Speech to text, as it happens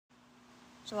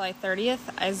July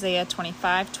 30th, Isaiah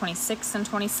 25, 26, and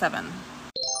 27.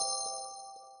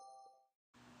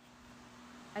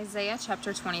 Isaiah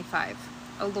chapter 25.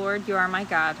 O Lord, you are my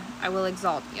God. I will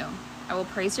exalt you. I will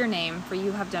praise your name, for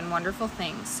you have done wonderful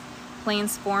things,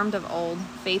 plans formed of old,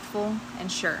 faithful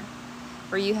and sure.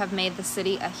 For you have made the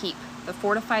city a heap, the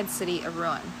fortified city a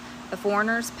ruin. The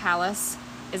foreigner's palace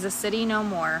is a city no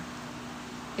more.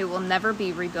 It will never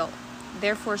be rebuilt.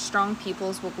 Therefore strong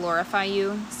peoples will glorify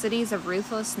you. Cities of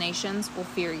ruthless nations will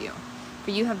fear you.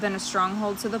 For you have been a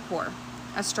stronghold to the poor,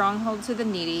 a stronghold to the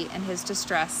needy in his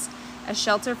distress, a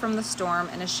shelter from the storm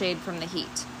and a shade from the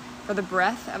heat. For the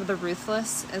breath of the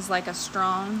ruthless is like a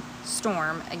strong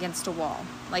storm against a wall,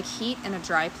 like heat in a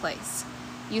dry place.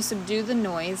 You subdue the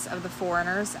noise of the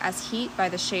foreigners as heat by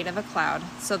the shade of a cloud,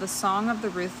 so the song of the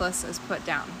ruthless is put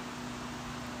down.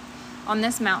 On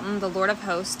this mountain the Lord of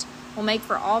hosts will make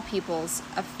for all peoples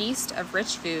a feast of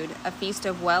rich food, a feast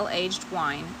of well-aged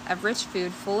wine, of rich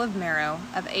food full of marrow,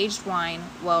 of aged wine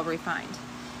well refined.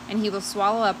 And he will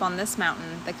swallow up on this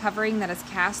mountain the covering that is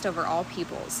cast over all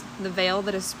peoples, the veil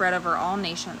that is spread over all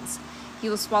nations. He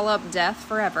will swallow up death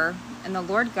forever, and the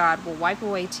Lord God will wipe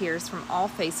away tears from all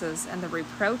faces, and the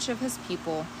reproach of his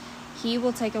people he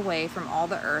will take away from all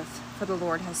the earth, for the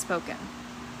Lord has spoken.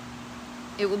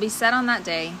 It will be said on that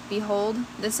day, Behold,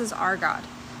 this is our God.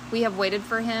 We have waited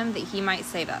for him that he might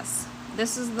save us.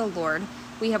 This is the Lord.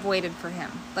 We have waited for him.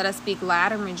 Let us be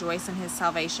glad and rejoice in his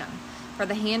salvation. For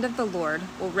the hand of the Lord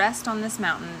will rest on this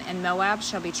mountain, and Moab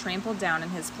shall be trampled down in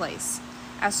his place,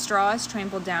 as straw is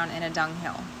trampled down in a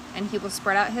dunghill. And he will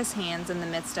spread out his hands in the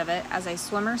midst of it, as a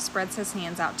swimmer spreads his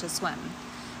hands out to swim.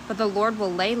 But the Lord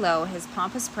will lay low his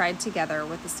pompous pride together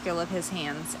with the skill of his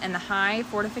hands, and the high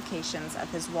fortifications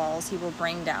of his walls he will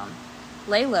bring down.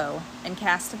 Lay low and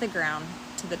cast to the ground,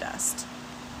 to the dust.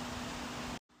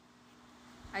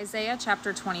 Isaiah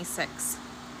chapter 26.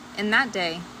 In that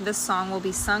day, this song will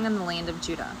be sung in the land of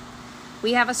Judah.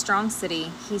 We have a strong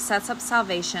city. He sets up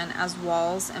salvation as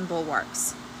walls and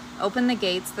bulwarks. Open the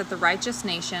gates that the righteous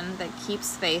nation that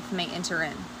keeps faith may enter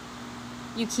in.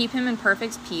 You keep him in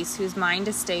perfect peace, whose mind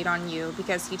is stayed on you,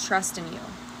 because he trusts in you.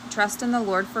 Trust in the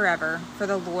Lord forever, for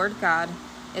the Lord God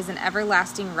is an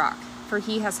everlasting rock. For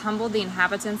he has humbled the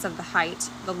inhabitants of the height,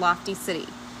 the lofty city.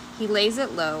 He lays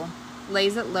it low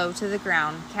to the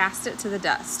ground, cast it to the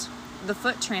dust. The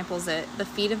foot tramples it, the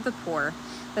feet of the poor,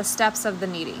 the steps of the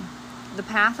needy. The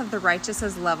path of the righteous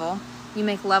is level. You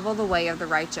make level the way of the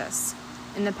righteous.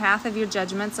 In the path of your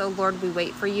judgments, O Lord, we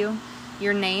wait for you.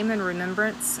 Your name and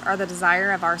remembrance are the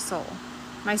desire of our soul.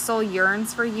 My soul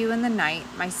yearns for you in the night.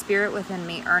 My spirit within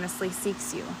me earnestly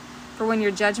seeks you. For when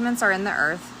your judgments are in the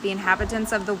earth, the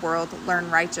inhabitants of the world learn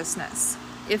righteousness.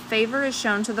 If favor is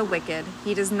shown to the wicked,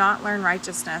 he does not learn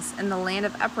righteousness. In the land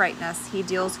of uprightness he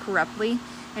deals corruptly,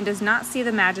 and does not see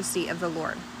the majesty of the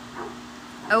Lord.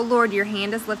 O Lord, your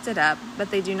hand is lifted up, but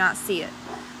they do not see it.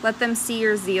 Let them see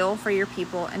your zeal for your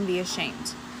people and be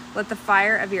ashamed. Let the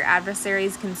fire of your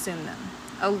adversaries consume them.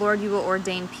 O Lord, you will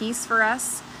ordain peace for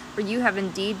us, for you have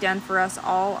indeed done for us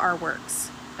all our works.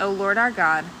 O Lord our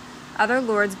God, other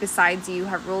lords besides you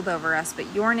have ruled over us,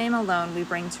 but your name alone we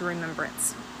bring to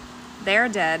remembrance. They are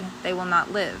dead, they will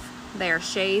not live. They are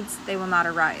shades, they will not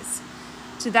arise.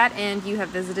 To that end you have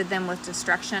visited them with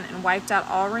destruction and wiped out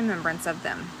all remembrance of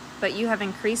them. But you have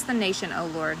increased the nation, O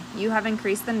Lord. You have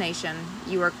increased the nation,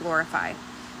 you are glorified.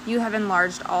 You have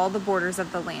enlarged all the borders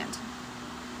of the land.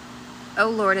 O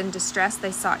Lord, in distress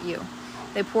they sought you.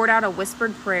 They poured out a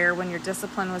whispered prayer when your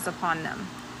discipline was upon them.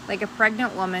 Like a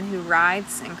pregnant woman who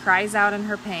writhes and cries out in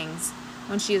her pangs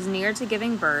when she is near to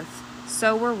giving birth,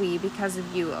 so were we because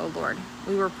of you, O Lord.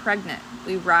 We were pregnant,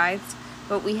 we writhed,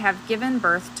 but we have given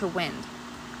birth to wind.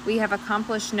 We have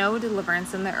accomplished no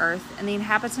deliverance in the earth, and the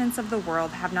inhabitants of the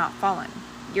world have not fallen.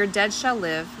 Your dead shall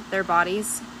live, their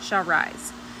bodies shall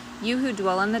rise. You who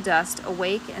dwell in the dust,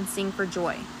 awake and sing for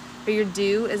joy. For your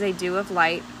dew is a dew of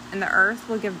light, and the earth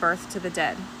will give birth to the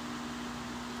dead.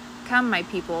 Come, my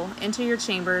people, into your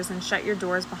chambers and shut your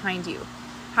doors behind you.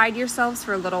 Hide yourselves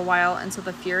for a little while until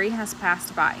the fury has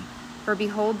passed by. For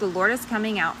behold, the Lord is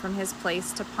coming out from his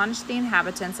place to punish the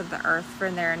inhabitants of the earth for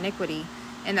their iniquity,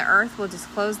 and the earth will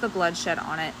disclose the bloodshed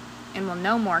on it, and will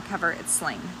no more cover its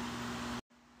slain.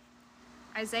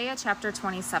 Isaiah chapter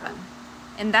 27.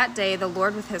 In that day the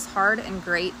Lord with his hard and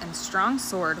great and strong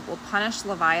sword will punish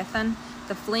Leviathan,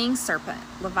 the fleeing serpent,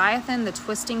 Leviathan the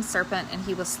twisting serpent, and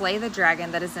he will slay the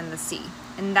dragon that is in the sea.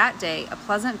 In that day a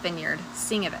pleasant vineyard,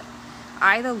 sing of it.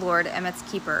 I, the Lord, am its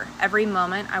keeper. Every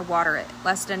moment I water it,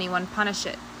 lest anyone punish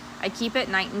it. I keep it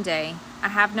night and day. I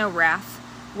have no wrath.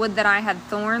 Would that I had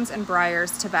thorns and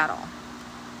briars to battle.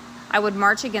 I would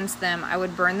march against them, I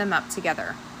would burn them up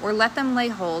together. Or let them lay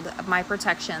hold of my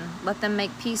protection, let them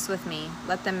make peace with me,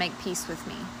 let them make peace with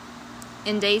me.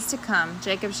 In days to come,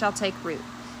 Jacob shall take root.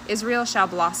 Israel shall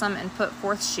blossom and put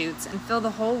forth shoots, and fill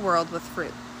the whole world with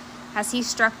fruit. Has he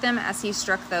struck them as he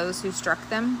struck those who struck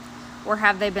them? Or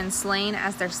have they been slain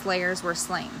as their slayers were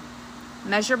slain?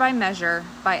 Measure,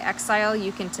 by exile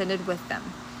you contended with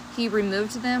them. He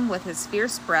removed them with his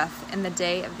fierce breath in the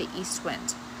day of the east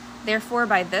wind. Therefore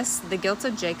by this the guilt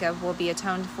of Jacob will be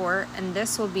atoned for, and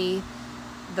this will be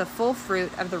the full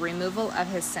fruit of the removal of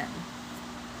his sin.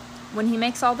 When he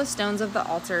makes all the stones of the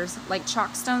altars like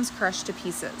chalk stones crushed to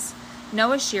pieces, no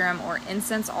Asherim or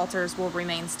incense altars will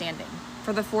remain standing.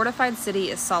 For the fortified city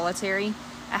is solitary,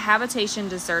 a habitation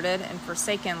deserted and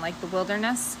forsaken like the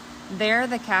wilderness. There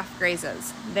the calf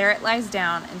grazes, there it lies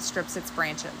down and strips its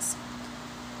branches.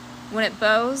 When its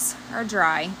boughs are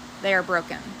dry, they are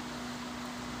broken.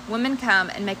 Women come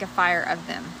and make a fire of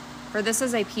them, for this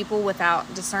is a people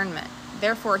without discernment.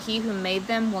 Therefore he who made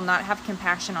them will not have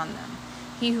compassion on them.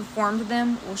 He who formed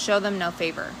them will show them no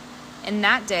favor. In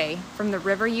that day, from the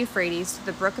river Euphrates to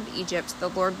the brook of Egypt, the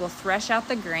Lord will thresh out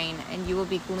the grain, and you will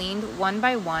be gleaned one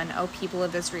by one, O people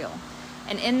of Israel.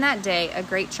 And in that day a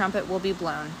great trumpet will be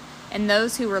blown, and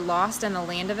those who were lost in the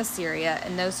land of Assyria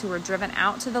and those who were driven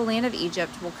out to the land of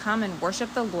Egypt will come and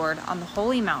worship the Lord on the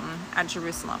holy mountain at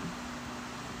Jerusalem.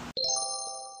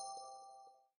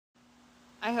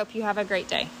 I hope you have a great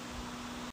day.